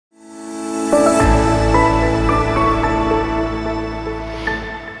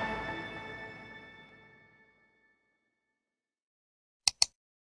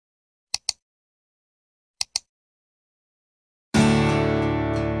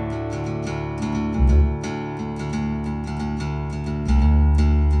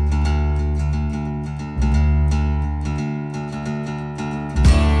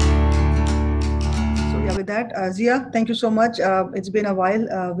that. Zia, thank you so much. It's been a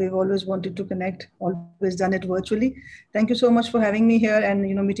while. We've always wanted to connect, always done it virtually. Thank you so much for having me here and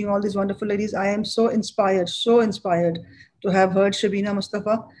meeting all these wonderful ladies. I am so inspired to have heard Shabina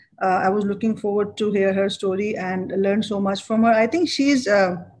Mustafa. I was looking forward to hear her story and learn so much from her. I think she's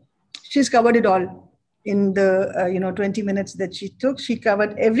covered it all in the 20 minutes that she took. She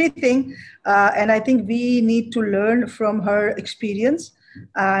covered everything, and I think we need to learn from her experience.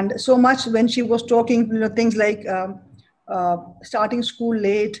 And so much when she was talking, things like starting school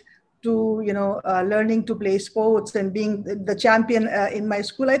late to learning to play sports and being the champion in my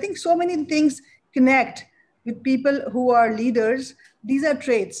school. I think so many things connect with people who are leaders. These are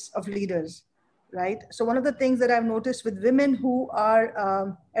traits of leaders, right? So one of the things that I've noticed with women who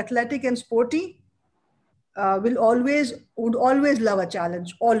are athletic and sporty would always love a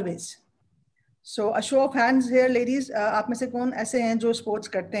challenge, always. So a show of hands here, ladies. आप में से कौन ऐसे हैं जो sports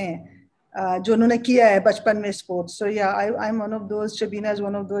करते हैं, जो उन्होंने किया है बचपन में sports? So yeah, I'm one of those. Shabina is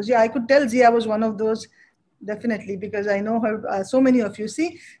one of those. Yeah, I could tell Zia was one of those, definitely, because I know her. So many of you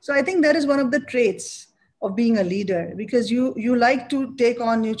see. So I think that is one of the traits of being a leader, because you like to take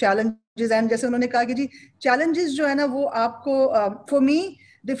on new challenges. And जैसे उन्होंने कहा कि जी challenges जो है ना वो आपको for me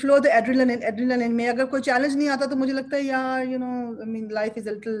they flow the adrenaline में. अगर कोई challenge नहीं आता तो मुझे लगता है यार I mean life is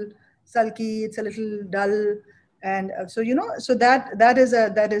a little sulky, it's a little dull, and so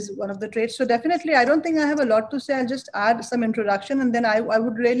that is one of the traits. So definitely I don't think I have a lot to say. I'll just add some introduction, and then I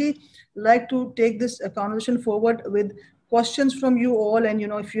would really like to take this conversation forward with questions from you all, and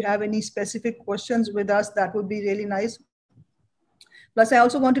if you have any specific questions with us, that would be really nice. Plus I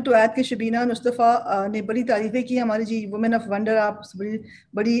also wanted to add कि शबीना मुस्तफ़ा ने बड़ी तारीफें की हमारी जी women of wonder. आप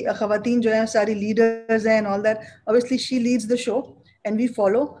बड़ी ख़वातीन जो हैं सारी leaders हैं and all that. Obviously she leads the show and we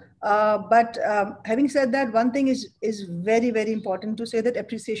follow. But having said that, one thing is very, very important to say, that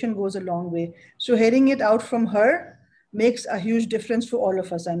appreciation goes a long way. So hearing it out from her makes a huge difference for all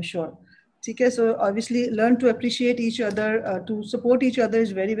of us, I'm sure. Okay, so obviously learn to appreciate each other, to support each other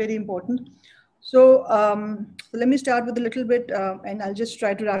is very, very important. So let me start with a little bit, and I'll just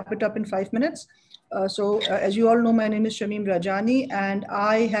try to wrap it up in 5 minutes. As you all know, my name is Shamim Rajani, and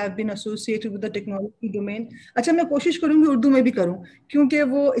I have been associated with the technology domain. अच्छा मैं कोशिश करूँगी उर्दू में भी करूँ, क्योंकि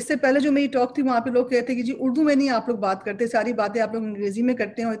वो इससे पहले जो मेरी टॉक थी वहाँ पे लोग कहते हैं कि जी उर्दू में नहीं आप लोग बात करते, सारी बातें आप लोग अंग्रेजी में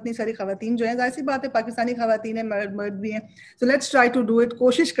करते हैं, और इतनी सारी खवातीन जो हैं, जाहिर सी बात है पाकिस्तानी खवातीन हैं, मर्द भी हैं. So let's try to do it.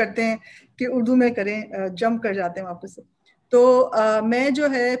 कोशिश करते हैं कि उर्दू में करें, जंप कर जाते हैं वापस से. तो मैं जो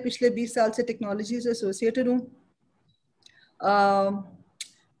है पिछले 20 साल से टेक्नोलॉजी से एसोसिएटेड हूँ.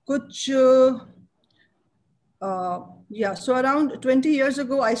 So around 20 years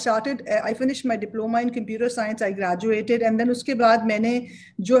ago I finished my diploma in computer science. I graduated, and then उसके बाद मैंने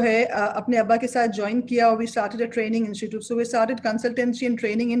जो है अपने अब्बा के साथ join किया, और we started a training institute. So we started consultancy and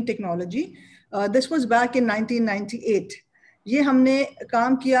training in technology. This was back in 1998. ये हमने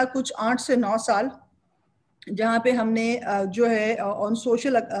काम किया कुछ 8 से 9 साल, जहाँ पे हमने जो है on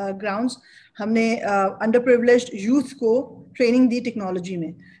social grounds हमने underprivileged youth को training दी technology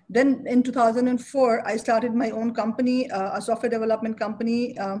में. Then in 2004 I started my own company, a software development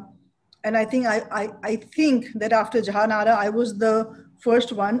company, and I think I think that after Jahanara I was the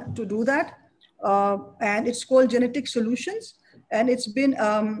first one to do that, and it's called Genetech Solutions, and it's been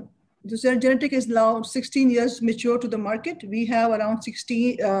Genetech is now 16 years mature to the market. We have around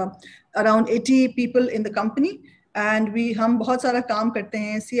 80 people in the company, and हम बहुत सारा काम करते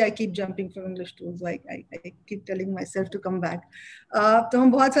हैं. See, I keep jumping from English to like I keep telling myself to come back. तो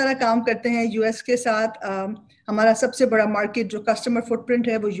हम बहुत सारा काम करते हैं US के साथ. हमारा सबसे बड़ा मार्केट जो कस्टमर फुटप्रिंट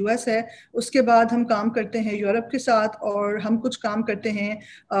है वो US है. उसके बाद हम काम करते हैं यूरोप के साथ, और हम कुछ काम करते हैं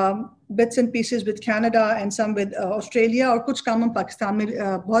bits and pieces with Canada and some with Australia, और कुछ काम हम पाकिस्तान में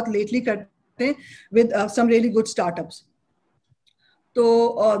बहुत lately करते हैं with some really good startups. So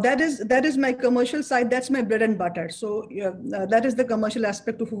that is my commercial side. That's my bread and butter. So that is the commercial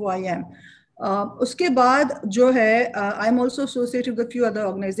aspect of who I am. उसके बाद जो है I'm also associated with a few other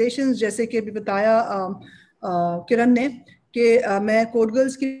organizations, जैसे कि अभी बताया किरण ने कि मैं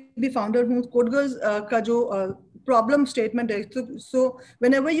CODEGIRLS की भी फाउंडर हूँ. CODEGIRLS का जो problem statement है, so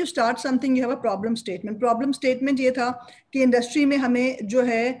whenever you start something you have a problem statement. Problem statement ये था कि इंडस्ट्री में हमें जो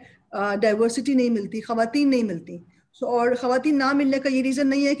है डाइवर्सिटी नहीं मिलती, खवातीन नहीं मिलती. So, और ख़वातीन ना मिलने का ये रीज़न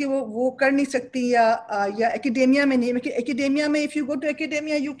नहीं है कि वो कर नहीं सकती या एकेडेमिया में नहीं. एकेडेमिया में if you go to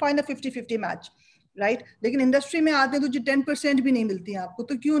academia you find a 50-50 match, right? लेकिन इंडस्ट्री में आते हैं तो जो 10% भी नहीं मिलती आपको,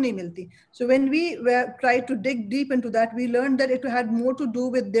 तो क्यों नहीं मिलती? So when we tried to dig deep into that, we learned that it had more to do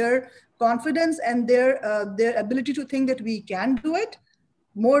with their confidence and their ability to think that we can do it,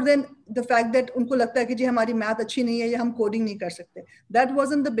 more than the fact that उनको लगता है कि जी हमारी math अच्छी नहीं है या हम कोडिंग नहीं कर सकते. That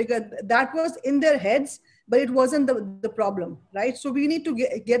wasn't the bigger, that was in their heads. but it wasn't the problem, right? So we need to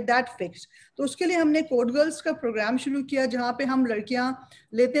get that fixed. तो उसके लिए हमने CODEGIRLS का program शुरू किया जहाँ पे हम लड़कियाँ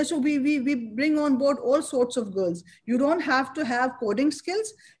लेते हैं. So we bring on board all sorts of girls. You don't have to have coding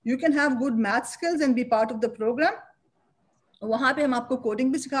skills. You can have good math skills and be part of the program. वहाँ पे हम आपको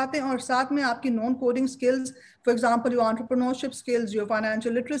कोडिंग भी सिखाते हैं और साथ में आपकी non coding skills, for example your entrepreneurship skills, your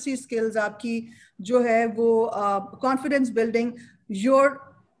financial literacy skills, आपकी जो है वो confidence building, your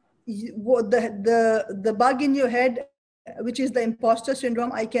the bug in your head which is the imposter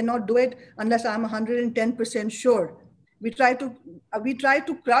syndrome, I cannot do it unless I'm 110% sure. We try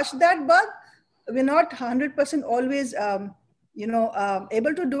to crush that bug. We're not 100% always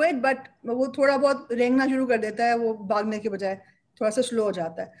able to do it, but वो थोड़ा बहुत रेंगना शुरू कर देता है, वो भागने के बजाय थोड़ा सा स्लो हो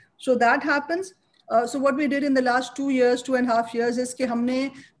जाता है. So that happens. So what we did in the last 2.5 years is कि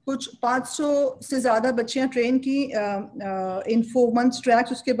हमने कुछ 500 से ज़्यादा बच्चियां ट्रेन की इन 4 months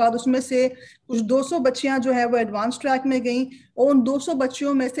ट्रैक्स. उसके बाद उसमें से कुछ 200 बच्चियां जो है वो एडवांस ट्रैक में गई और उन 200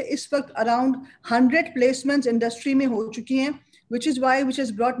 बच्चियों में से इस वक्त अराउंड 100 प्लेसमेंट्स इंडस्ट्री में हो चुकी हैं, which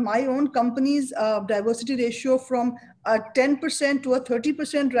has brought my own company's diversity ratio from 10% to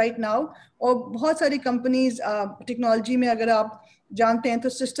 30% right now. और बहुत सारी कंपनीज टेक्नोलॉजी में अगर आप जानते हैं तो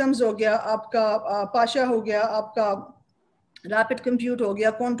सिस्टम्स हो गया आपका, पाशा हो गया आपका, रैपिड कंप्यूट हो गया,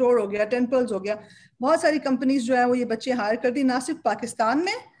 कॉन्टोर हो गया, टेम्पल्स हो गया, बहुत सारी कंपनीज जो है वो ये बच्चे हायर करती, ना सिर्फ पाकिस्तान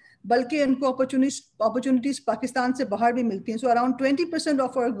में बल्कि इनको अपॉर्चुनिटीज पाकिस्तान से बाहर भी मिलती हैं. So around 20%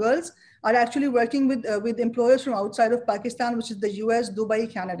 of our girls are actually working with employers from outside of Pakistan, which is the US, Dubai,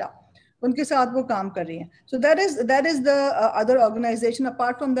 Canada. उनके साथ वो काम कर रही हैं. So that is the other organization.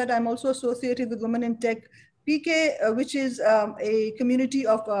 Apart from that, I'm also associated with Women in Tech PK, which is a community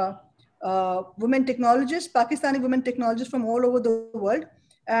of women technologists, Pakistani women technologists from all over the world.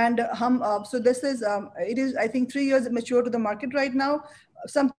 And so this is it is I think 3 years mature to the market right now.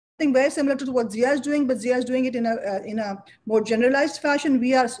 Something very similar to what Zia is doing, but Zia is doing it in a more generalized fashion.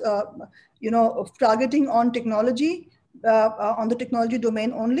 We are targeting on technology, on the technology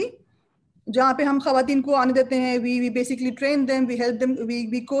domain only. जहाँ पे हम ख़वातीन को आने देते हैं, we basically train them, we help them,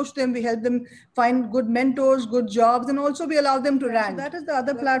 we coach them, we help them find good mentors, good jobs, and also we allow them to rank. So that is the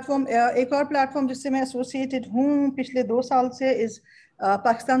other platform. एक और platform जिससे मैं associated हूँ पिछले 2 साल से is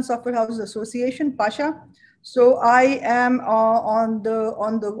Pakistan Software Houses Association, PASHA. So I am on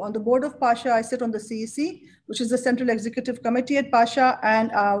the board of PASHA. I sit on the CEC, which is the Central Executive Committee at PASHA,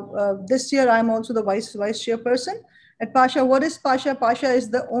 and this year I'm also the vice chairperson at PASHA. What is PASHA? PASHA is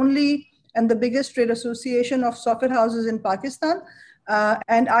the only and the biggest trade association of software houses in Pakistan.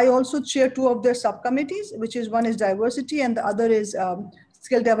 And I also chair 2 of their subcommittees, which is one is diversity and the other is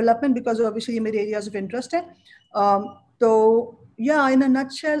skill development, because obviously my areas of interest hai. So yeah, in a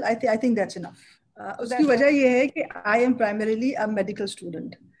nutshell, I think that's enough. उसकी वजह ये है कि I am primarily a medical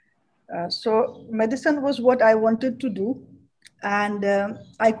student. So medicine was what I wanted to do. And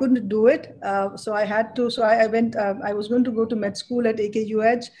I couldn't do it, so I had to. So I went. I was going to go to med school at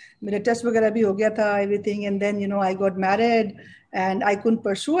AKUH. मेरे test वगैरह भी हो गया था, everything, and then I got married, and I couldn't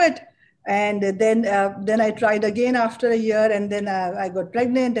pursue it. And then I tried again after a year, and then I got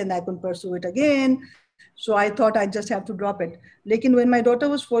pregnant, and I couldn't pursue it again. So I thought I just have to drop it. Lekin when my daughter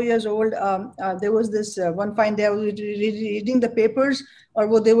was 4 years old, there was this one fine day I was reading the papers,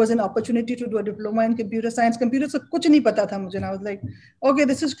 or there was an opportunity to do a diploma in computer science. Computer se kuch nahi pata tha mujhe. And I was like, okay,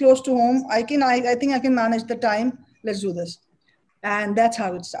 this is close to home. I think I can manage the time. Let's do this. And that's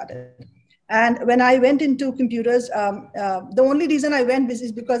how it started. And when I went into computers, the only reason I went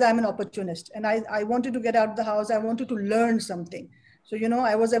is because I'm an opportunist, and I wanted to get out of the house. I wanted to learn something. So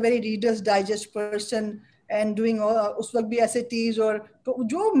I was a very Reader's Digest person. And doing उस वक्त भी SATs और तो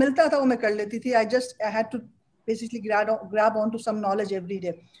जो मिलता था वो मैं कर लेती थी. I had to basically grab onto some knowledge every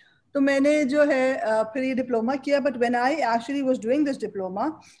day. तो मैंने जो है फिर ये डिप्लोमा किया. But when I actually was doing this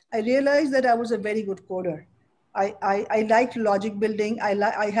diploma, I realized that I was a very good coder. I liked logic building.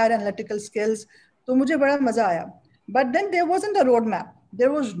 I had analytical skills. तो मुझे बड़ा मजा आया. But then there wasn't a roadmap. There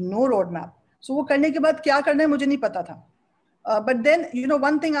was no roadmap. So वो करने के बाद क्या करना है मुझे नहीं पता था. But then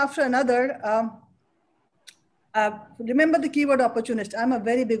one thing after another. Remember the keyword opportunist. I'm a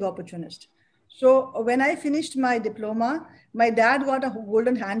very big opportunist. So when I finished my diploma, my dad got a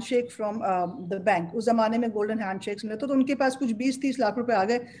golden handshake from the bank. उस ज़माने में golden handshakes मिले तो उनके पास कुछ 20-30 लाख रुपए आ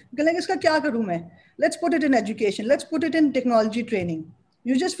गए. कहने इसका क्या करूँ मैं? Let's put it in education. Let's put it in technology training.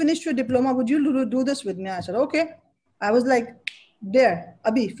 You just finished your diploma. Would you do this with me? I said, okay. I was like, there,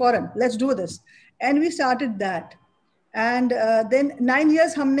 Abhi, foreign. Let's do this. And we started that. And then 9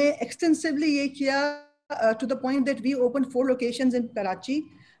 years हमने extensively ये किया. To the point that we opened 4 locations in Karachi,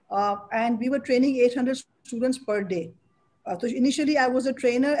 and we were training 800 students per day. So initially I was a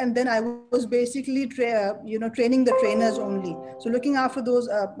trainer, and then I was basically training the trainers only. So looking after those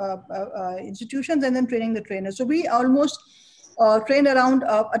institutions and then training the trainers. So we almost trained around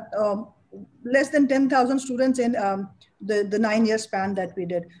less than 10,000 students in the 9-year span that we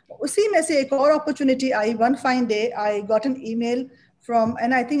did. उसी में से एक और opportunity I. One fine day I got an email from,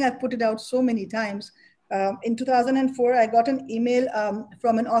 and I think I've put it out so many times. In 2004, I got an email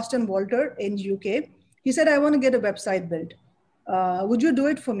from an Austin Walter in UK. He said, I want to get a website built. Would you do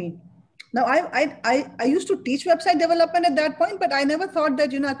it for me? Now, I used to teach website development at that point, but I never thought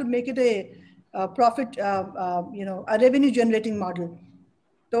that, I could make it a profit, a revenue generating model.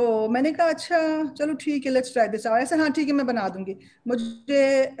 तो मैंने कहा अच्छा चलो ठीक है, let's try this out. ऐसा हाँ ठीक है मैं बना दूंगी.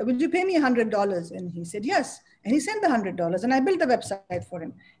 मुझे will you pay me $100? And he said yes. And he sent the $100 and I built the website for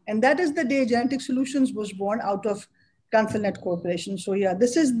him. And that is the day Genetech Solutions was born out of ConsulNet Corporation. So yeah,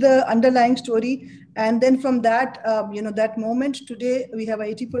 this is the underlying story. And then from that, that moment, today we have an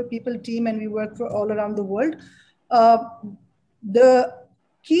 84 people team and we work for all around the world. The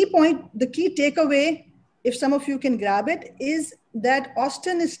key point, the key takeaway, if some of you can grab it, is that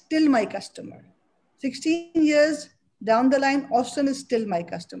Austin is still my customer. 16 years down the line, Austin is still my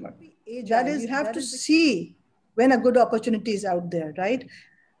customer. That is, you have to see when a good opportunity is out there, right?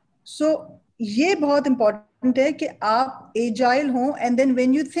 So ये बहुत important है कि आप agile हो, and then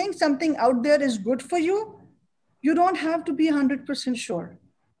when you think something out there is good for you, you don't have to be 100% sure.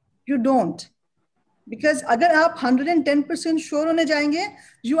 You don't. Because अगर आप 110% sure होने जाएंगे,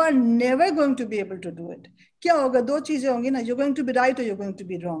 you are never going to be able to do it. क्या होगा? दो चीजें होंगी ना, you're going to be right or you're going to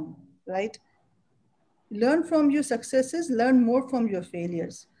be wrong, right? Learn from your successes, learn more from your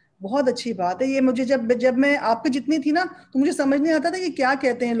failures. बहुत अच्छी बात है ये. मुझे जब मैं आपके जितनी थी ना, तो मुझे समझ नहीं आता था कि क्या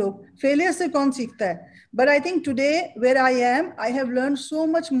कहते हैं लोग, फेलियर से कौन सीखता है. But I think today where I am, I have learned so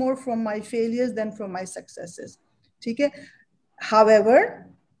much more from my failures than from my successes. ठीक है? However,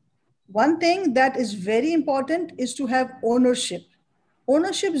 one thing that is very important is to have ownership.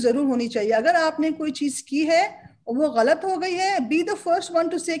 Ownership जरूर होनी चाहिए. अगर आपने कोई चीज की है और वो गलत हो गई है, be the first one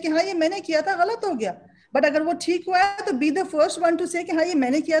to say कि हाँ ये मैंने किया था, गलत हो गया. But अगर वो ठीक हुआ है तो be the first one to say कि हाँ ये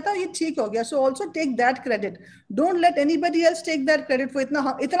मैंने किया था, ये ठीक हो गया. So also take that credit. Don't let anybody else take that credit for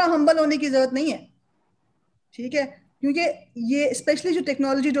इतना humble होने की जरूरत नहीं है. ठीक है? क्योंकि ये especially जो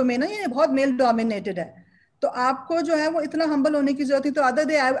technology domain है, ये बहुत male dominated है. तो आपको जो है वो इतना humble होने की जरूरत है. तो other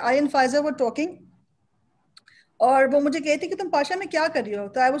day I and Pfizer were talking, और वो मुझे कहती कि तुम पाशा में क्या कर रही हो?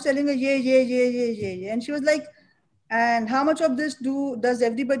 तो I was telling her ये, and she was like, and how much of this does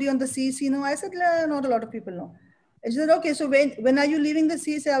everybody on the CEC know? I said, not a lot of people know. And she said, okay, so when are you leaving the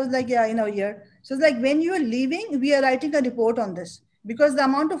CEC? I was like, yeah, in a year. So it's like, when you are leaving, we are writing a report on this, because the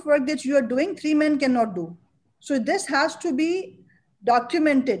amount of work that you are doing, 3 men cannot do. So this has to be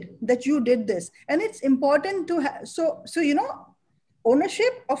documented that you did this. And it's important to have, so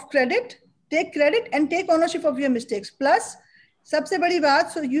ownership of credit, take credit and take ownership of your mistakes. Plus, सबसे बड़ी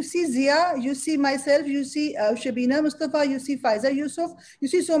बात, so you see Zia, you see myself, you see Shabina Mustafa, you see Faiza Yusuf, you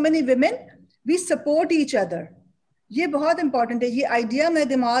see so many women, we support each other. ये बहुत important है. ये idea मेरे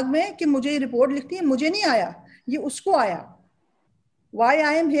दिमाग में कि मुझे ये report लिखती है, मुझे नहीं आया, ये उसको आया. Why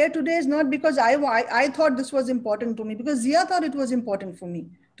I am here today is not because I thought this was important to me, because Zia thought it was important for me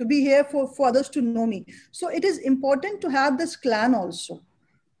to be here for others to know me. So it is important to have this clan also.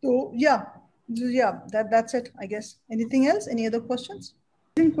 So yeah, that's it, I guess. Anything else? Any other questions?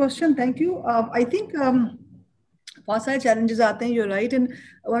 Question, thank you. I think बहुत सारे challenges आते हैं, you're right. And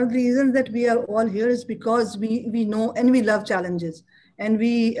one of the reasons that we are all here is because we know and we love challenges. And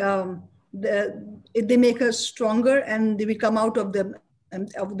they make us stronger, and we come out of them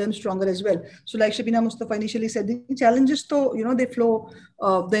stronger as well. So like Shabina Mustafa initially said, the challenges, they flow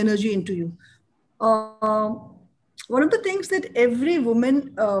the energy into you. One of the things that every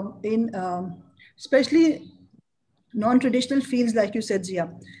woman especially non-traditional fields, like you said, Zia,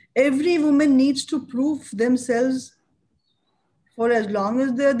 every woman needs to prove themselves for as long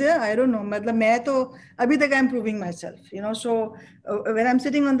as they're there. I don't know. मतलब मैं तो अभी तक I'm proving myself, So when I'm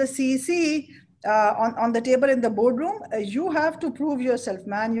sitting on the CEC, on the table in the boardroom, you have to prove yourself,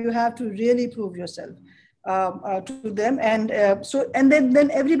 man. You have to really prove yourself to them, and then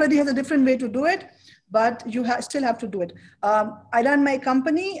everybody has a different way to do it. But you still have to do it. I run my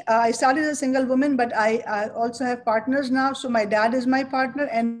company. I started as a single woman, but I also have partners now. So my dad is my partner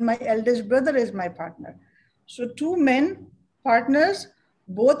and my eldest brother is my partner. So 2 men, partners,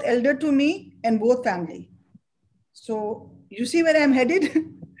 both elder to me and both family. So you see where I'm headed?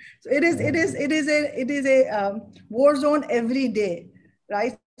 So it is a war zone every day,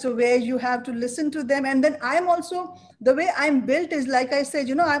 right? So where you have to listen to them. And then I'm also, the way I'm built is, like I said,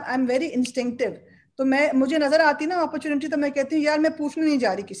 I'm very instinctive. तो मुझे नजर आती ना opportunity, तो मैं कहती हूँ यार मैं पूछने नहीं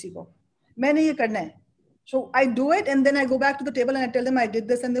जा रही किसी को, मैंने ये करना है. So I do it, and then I go back to the table and I tell them I did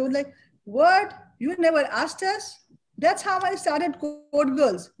this, and they were like, "What? You never asked us?" That's how I started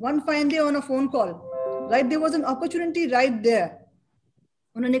CODEGIRLS. One fine day on a phone call, right? There was an opportunity right there.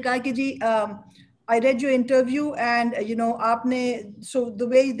 उन्होंने कहा कि जी I read your interview, and आपने, so the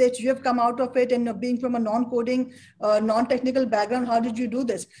way that you have come out of it, and being from a non-coding, non-technical background, how did you do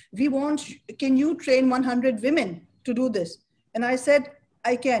this? Can you train 100 women to do this? And I said,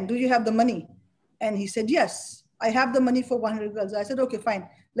 I can. Do you have the money? And he said, yes, I have the money for 100 girls. I said, okay, fine.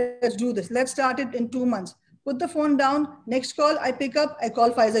 Let's do this. Let's start it in 2 months. Put the phone down. Next call, I pick up. I call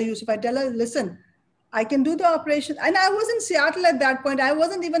Faiza Yusuf. I tell her, listen, I can do the operation. And I was in Seattle at that point. I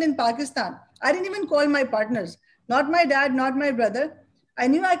wasn't even in Pakistan. I didn't even call my partners, not my dad, not my brother. I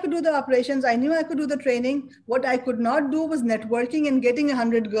knew I could do the operations. I knew I could do the training. What I could not do was networking and getting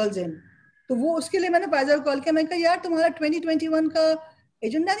 100 girls in. तो वो उसके लिए मैंने Pfizer को call किया. मैं कहा यार तुम्हारा 2021 का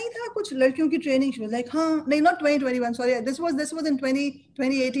एजेंडा नहीं था कुछ लड़कियों की ट्रेनिंग? She was like, हाँ, नहीं, not 2021, sorry, this was in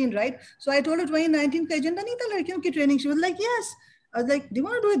 2018, right? So I told her 2019 का एजेंडा नहीं था लड़कियों की training. She was like, yes. I was like, do you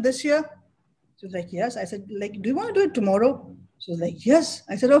want to do it this year? She was like, yes. I said, like, do you want to do it tomorrow? She was like, yes.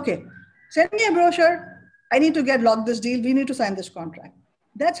 I said, okay, send me a brochure. I need to lock this deal. We need to sign this contract.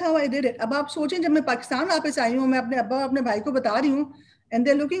 That's how I did it. अब आप सोचें, जब मैं पाकिस्तान वापस आई हूँ, मैं अपने अब्बा अपने भाई को बता रही हूँ, and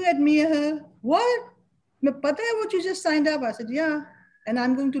they're looking at me, what? मैं पता है what you just signed up? I said, yeah, and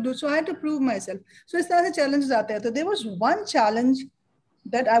I'm going to do. So I had to prove myself. So इस तरह से challenges आते हैं. So there was one challenge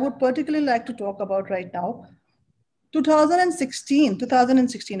that I would particularly like to talk about right now. 2016,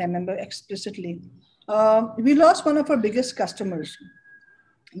 I remember explicitly. We lost one of our biggest customers,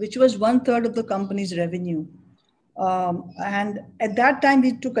 which was 1/3 of the company's revenue. And at that time,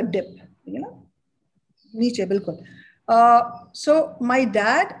 we took a dip, niche bilkul. So my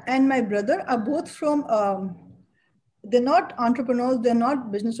dad and my brother are both from, they're not entrepreneurs, they're not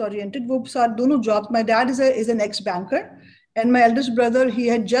business oriented. वो साथ दोनों jobs. My dad is an ex-banker. And my eldest brother, he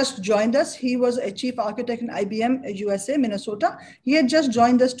had just joined us. He was a chief architect in IBM USA, Minnesota. He had just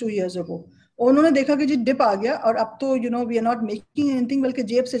joined us 2 years ago. उन्होंने देखा कि जी dip आ गया और अब तो we are not making anything, बल्कि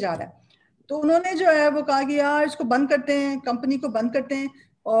जेब से जा रहा है. तो उन्होंने जो है वो कहा कि यार इसको बंद करते हैं, कंपनी को बंद करते हैं,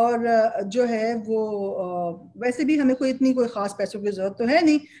 और जो है वो वैसे भी हमें कोई खास पैसों की जरूरत तो है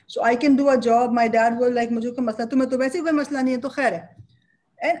नहीं. So I can do a job. My dad was like, मुझे कोई मसला, तुम्हें तो वैसे कोई मसला नहीं है, तो खैर है.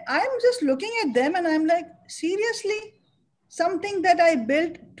 And I'm just looking at them and I'm like, seriously? Something that I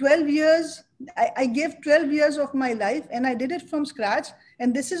built 12 years, I gave 12 years of my life and I did it from scratch,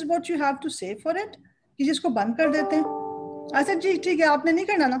 and this is what you have to say for it? कि जिसको बंद कर देते हैं. I said, जी ठीक है, आपने नहीं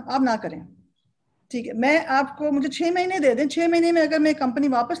करना ना, आप ना करें. ठीक है, मैं आपको, मुझे 6 महीने दे दें. 6 महीने में अगर मैं कंपनी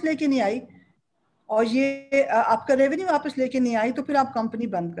वापस लेके नहीं आई और ये आपका रेवेन्यू वापस लेके नहीं आई, तो फिर आप कंपनी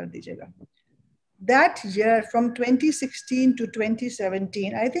बंद कर दीजिएगा. That year, from 2016 to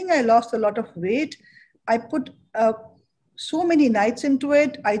 2017, I think I lost a lot of weight. I put so many nights into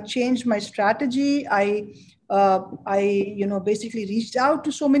it. I changed my strategy. I basically reached out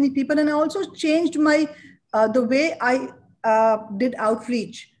to so many people, and I also changed my the way I did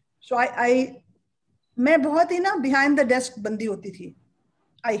outreach. So मैं बहुत ही ना behind the desk बंदी होती थी.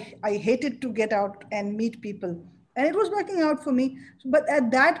 I hated to get out and meet people, and it was working out for me. But at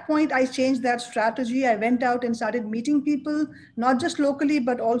that point, I changed that strategy. I went out and started meeting people, not just locally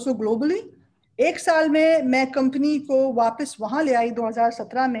but also globally. 1 साल में मैं company को वापस वहां ले आई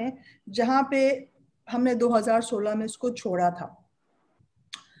 2017 में, जहां पे हमने 2016 में इसको छोड़ा था.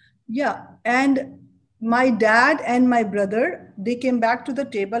 Yeah, and my dad and my brother, they came back to the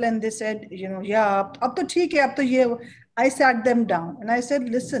table and they said, yeah, अब तो ठीक है, अब तो ये. I sat them down and I said,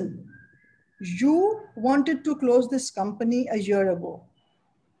 listen, you wanted to close this company a year ago,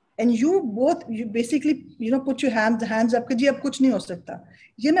 and you basically put your hands up कि जी अब कुछ नहीं हो सकता,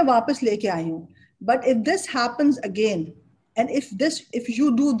 ये मैं वापस लेके आई हूँ. But if this happens again, and if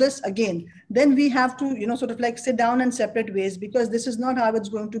you do this again, then we have to sort of like sit down and separate ways, because this is not how it's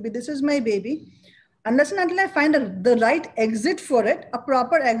going to be. This is my baby. Unless and until I find the right exit for it, a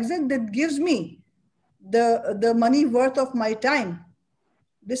proper exit that gives me the money worth of my time,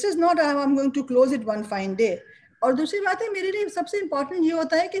 this is not how I'm going to close it one fine day. और दूसरी बात है, मेरे लिए सबसे important ये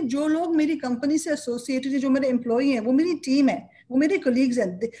होता है कि जो लोग मेरी कंपनी से एसोसिएटेड है, जो मेरे एम्प्लॉई हैं, वो मेरी टीम है, वो मेरे कलीग्स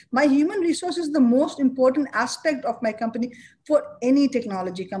हैं. My human resource is the most important aspect of my company for any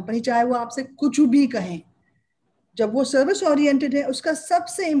technology company, चाहे वो आपसे कुछ भी कहें. जब वो सर्विस ओरिएंटेड है, उसका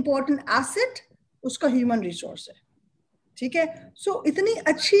सबसे इंपॉर्टेंट एसेट उसका ह्यूमन रिसोर्स है. ठीक है. सो इतनी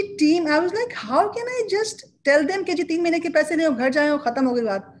अच्छी team, I was like, how can I just tell them कि जी 3 महीने के पैसे नहीं, घर जाए और खत्म हो गई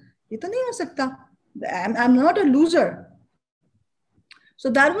बात. ये तो नहीं हो सकता. I'm not a loser. So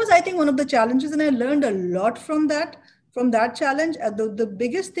that was, I think, one of the challenges, and I learned a lot from that challenge. The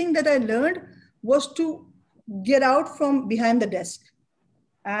biggest thing that I learned was to get out from behind the desk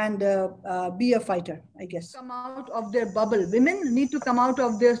and be a fighter, I guess. Come out of their bubble. Women need to come out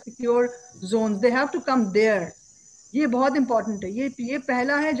of their secure zones. They have to come there. ये बहुत important है. ये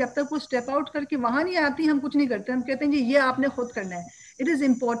पहला है. जब तक वो step out करके वहां नहीं आती, हम कुछ नहीं करते. हम कहते हैं जी ये आपने खुद करना है. It is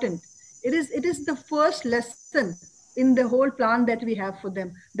important. It is the first lesson in the whole plan that we have for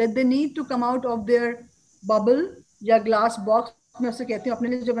them, that they need to come out of their bubble या glass box में उसे कहते हैं, अपने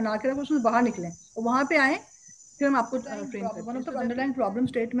लिए जो बना के रखो उसमें बाहर निकलें और वहां पे आए. फिर हम आपको ट्रेन करते हैं. One of the underlying problem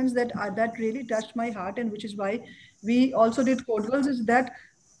statements that really touched my heart, and which is why we also did CODEGIRLS, is that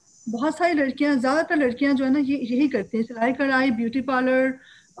बहुत सारी लड़कियां, ज्यादातर लड़कियां जो है ना, ये यही करती हैं, सिलाई कढ़ाई, beauty parlour,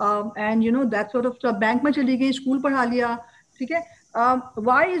 and you know that sort of. Bank में चली गई, स्कूल पढ़ा लिया, ठीक है.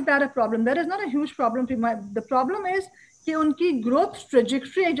 Why is that a problem? That is not a huge problem. The problem is कि उनकी ग्रोथ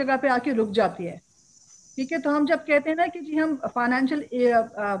ट्रेजेक्ट्री एक जगह पे आके रुक जाती है, ठीक है. तो हम जब कहते हैं ना कि जी हम फाइनेंशियल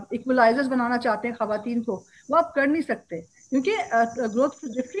इक्वलाइजर्स बनाना चाहते हैं खवातीन को, वो आप कर नहीं सकते क्योंकि ग्रोथ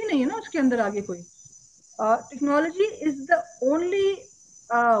ट्रेजेक्ट्री नहीं है ना उसके अंदर आगे कोई. Technology is the only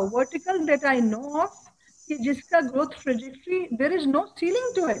vertical that I know of कि जिसका growth trajectory there is no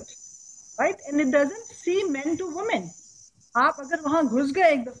ceiling to it, right, and it doesn't see main to women. आप अगर वहां घुस गए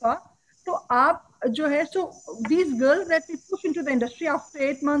एक दफा तो आप जो है, so these girls that we push into the industry after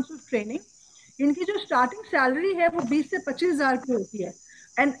 8 months of training, इनकी जो स्टार्टिंग सैलरी है वो 20 से 25,000 की होती है.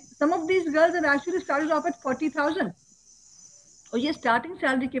 And some of these girls have actually started off eight 40,000. और ये स्टार्टिंग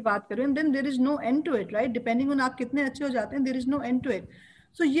सैलरी की बात करें, and then there is no and to it, right, depending on आप कितने अच्छे हो जाते हैं, there is no and to it.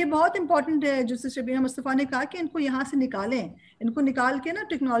 सो ये बहुत इंपॉर्टेंट है, जैसे शबीना मुस्तफा ने कहा कि इनको यहाँ से निकालें, इनको निकाल के ना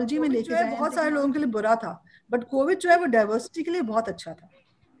टेक्नोलॉजी में लेके जाएं. बहुत सारे लोगों के लिए बुरा था, बट कोविड जो है वो डाइवर्सिटी के लिए बहुत अच्छा था.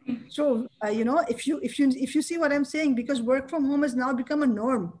 So you know, if you see what I'm saying, because work from home has now become a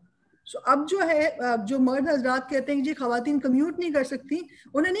norm. So अब जो है, जो मर्द हजरात कहते हैं कि जी खवातीन कम्यूट नहीं कर सकती,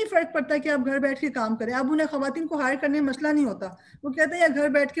 उन्हें नहीं फर्क पड़ता कि आप घर बैठ के काम करें. अब उन्हें खवातीन को हायर करने में मसला नहीं होता. वो कहते हैं यार घर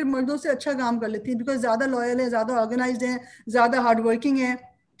बैठ के मर्दों से अच्छा काम कर लेती हैं, बिकॉज ज्यादा लॉयल है, ज्यादा ऑर्गेनाइज्ड है, ज्यादा हार्ड वर्किंग है,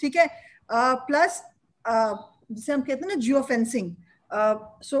 ठीक है. प्लस जिसे हम कहते हैं ना geo fencing.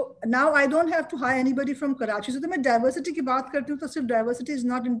 So now I don't have to hire anybody from Karachi. So मैं diversity की बात करती हूँ तो सिर्फ diversity is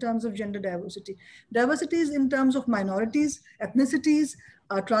not in terms of gender diversity. Diversity is in terms of minorities, ethnicities,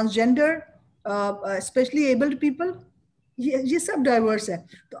 transgender, especially abled people. ये सब diverse है.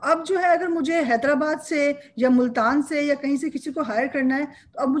 तो अब जो है अगर मुझे हैदराबाद से या मुल्तान से या कहीं से किसी को हायर करना है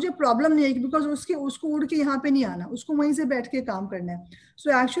तो अब मुझे प्रॉब्लम नहीं है, बिकॉज उसको उड़ के यहाँ पे नहीं आना, उसको वहीं से बैठ के काम करना है.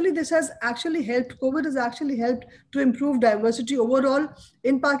 So actually this has actually helped, Covid has actually helped to improve diversity overall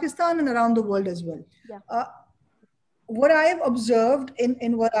in Pakistan and around the world as well. What I have observed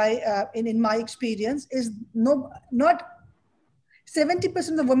in my experience is not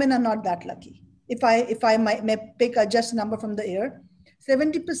 70% of the women are not that lucky. If I may pick just a number from the air,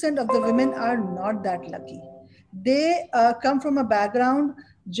 70% of the women are not that lucky. They come from a background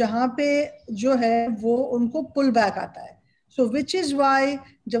जहाँ पे जो है वो उनको pull back आता है. So which is why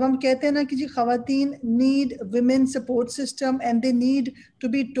जब हम कहते हैं ना कि जी खवातीन need women support system and they need to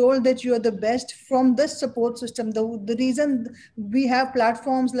be told that you are the best from this support system. The reason we have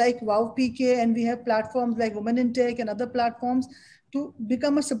platforms like WOWPK and we have platforms like Women in Tech and other platforms to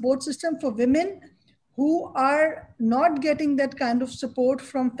become a support system for women who are not getting that kind of support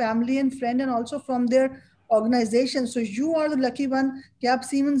from family and friend and also from their organization. So you are the lucky one कि आप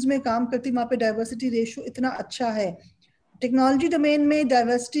Siemens में काम करती, वहाँ पे diversity ratio इतना अच्छा है. टेक्नोलॉजी डोमेन में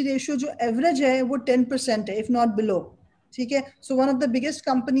डाइवर्सिटी रेशियो जो एवरेज है वो 10% है, इफ नॉट बिलो, ठीक है. So one of the biggest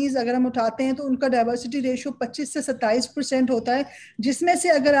companies अगर हम उठाते हैं तो उनका डाइवर्सिटी रेशियो 25 से 27% होता है, जिसमें से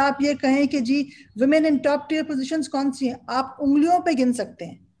अगर आप ये कहें कि जी women in top tier positions कौन सी हैं, आप उंगलियों पे गिन सकते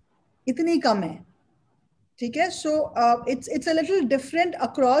हैं, इतनी कम है, ठीक है. सो it's a little different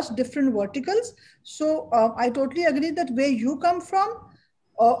across different verticals. So I totally agree that where you come from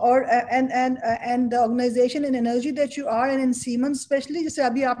and the organization and energy that you are, and in Siemens especially, जैसे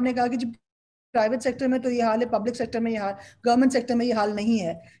अभी आपने कहा कि प्राइवेट सेक्टर में तो ये हाल है, पब्लिक सेक्टर में ये हाल, गवर्नमेंट सेक्टर में ये हाल नहीं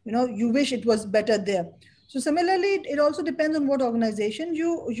है, you know, you wish it was better there. So similarly, it also depends on what organization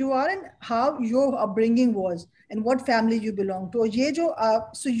you are and how your upbringing was and what family you belong to. ये जो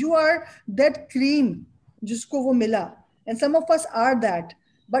so you are that cream जिसको वो मिला, and some of us are that,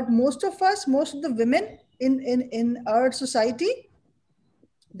 but most of the women in our society,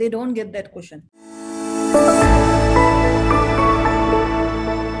 they don't get that cushion.